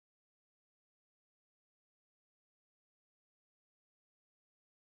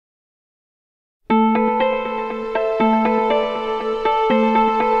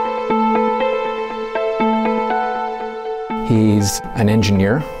He's an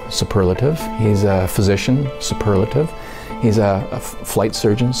engineer, superlative. He's a physician, superlative. He's a flight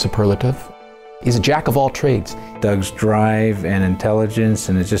surgeon, superlative. He's a jack of all trades. Doug's drive and intelligence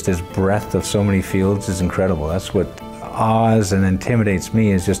and just his breadth of so many fields is incredible. That's what awes and intimidates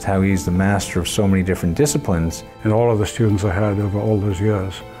me, is just how he's the master of so many different disciplines. In all of the students I had over all those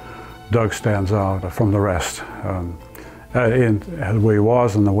years, Doug stands out from the rest in the way he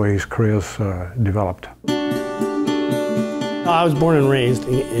was and the way his career's developed. I was born and raised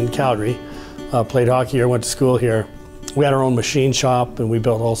in Calgary, played hockey here, went to school here. We had our own machine shop and we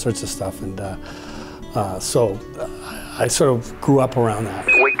built all sorts of stuff, and so I sort of grew up around that.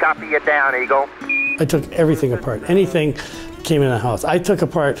 We copy you down, Eagle. I took everything apart, anything came in the house. I took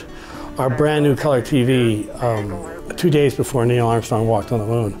apart our brand new color TV 2 days before Neil Armstrong walked on the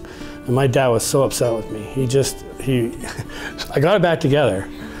moon. And my dad was so upset with me. I got it back together,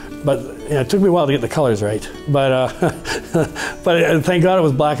 but it took me a while to get the colors right. But thank God it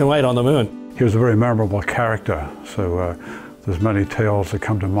was black and white on the moon. He was a very memorable character, so there's many tales that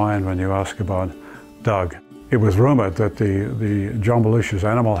come to mind when you ask about Doug. It was rumored that the John Belushi's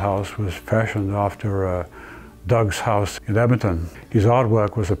Animal House was fashioned after Doug's house in Edmonton. His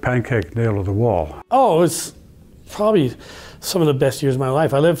artwork was a pancake nailed to the wall. Oh, it was probably some of the best years of my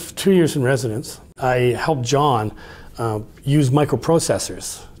life. I lived 2 years in residence. I helped John use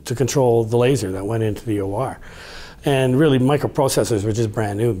microprocessors to control the laser that went into the OR. And really, microprocessors were just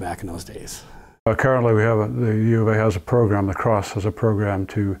brand new back in those days. Currently, the U of A has a program, the Cross has a program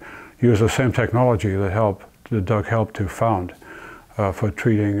to use the same technology that Doug helped to found for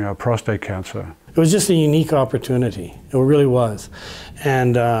treating prostate cancer. It was just a unique opportunity. It really was.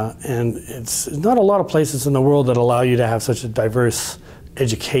 And it's not a lot of places in the world that allow you to have such a diverse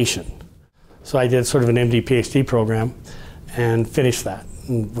education. So I did sort of an MD PhD program and finished that.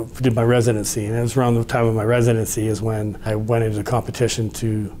 And did my residency, and it was around the time of my residency is when I went into the competition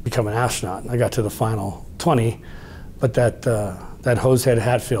to become an astronaut. I got to the final 20, but that hosehead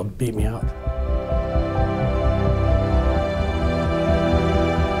Hatfield beat me out.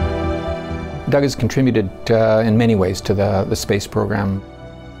 Doug has contributed in many ways to the space program.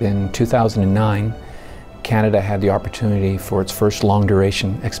 In 2009, Canada had the opportunity for its first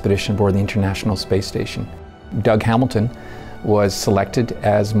long-duration expedition aboard the International Space Station. Doug Hamilton was selected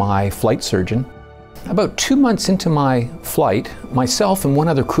as my flight surgeon. About 2 months into my flight, myself and one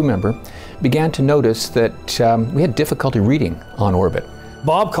other crew member began to notice that we had difficulty reading on orbit.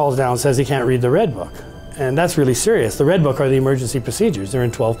 Bob calls down and says he can't read the Red Book, and that's really serious. The Red Book are the emergency procedures. They're in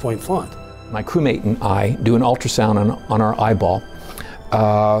 12-point font. My crewmate and I do an ultrasound on our eyeball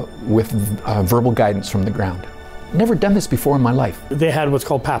with verbal guidance from the ground. Never done this before in my life. They had what's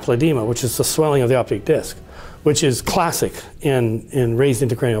called papilledema, which is the swelling of the optic disc, which is classic in raised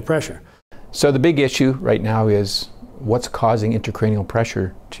intracranial pressure. So the big issue right now is what's causing intracranial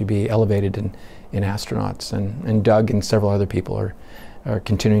pressure to be elevated in astronauts, and Doug and several other people are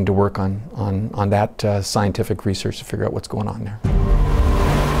continuing to work on that scientific research to figure out what's going on there.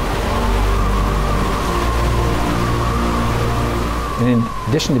 And in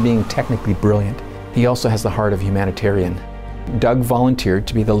addition to being technically brilliant, he also has the heart of a humanitarian. Doug volunteered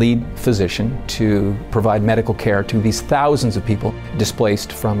to be the lead physician to provide medical care to these thousands of people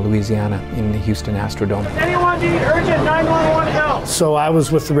displaced from Louisiana in the Houston Astrodome. Does anyone need urgent 911 help? So I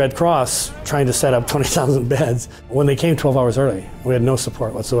was with the Red Cross trying to set up 20,000 beds. When they came 12 hours early, we had no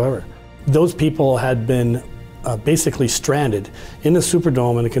support whatsoever. Those people had been basically stranded in the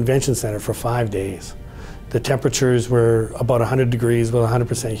Superdome in the convention center for 5 days. The temperatures were about 100 degrees with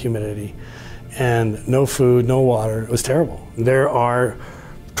 100% humidity. And no food, no water. It was terrible. There are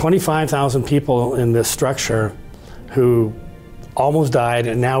 25,000 people in this structure who almost died,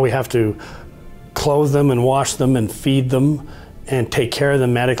 and now we have to clothe them and wash them and feed them and take care of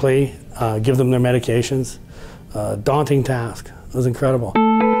them medically, give them their medications. Daunting task. It was incredible.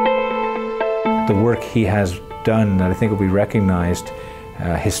 The work he has done that I think will be recognized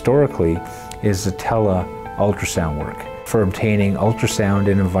historically is the tele-ultrasound work, for obtaining ultrasound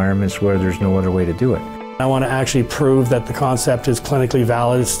in environments where there's no other way to do it. I want to actually prove that the concept is clinically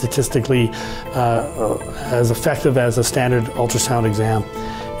valid, statistically as effective as a standard ultrasound exam,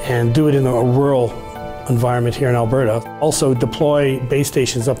 and do it in a rural environment here in Alberta. Also deploy base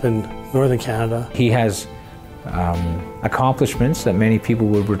stations up in northern Canada. He has accomplishments that many people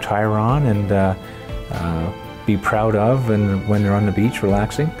would retire on and be proud of, and when they're on the beach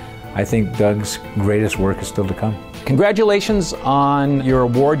relaxing. I think Doug's greatest work is still to come. Congratulations on your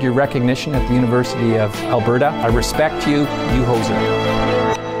award, your recognition at the University of Alberta. I respect you, you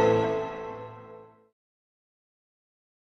hoser.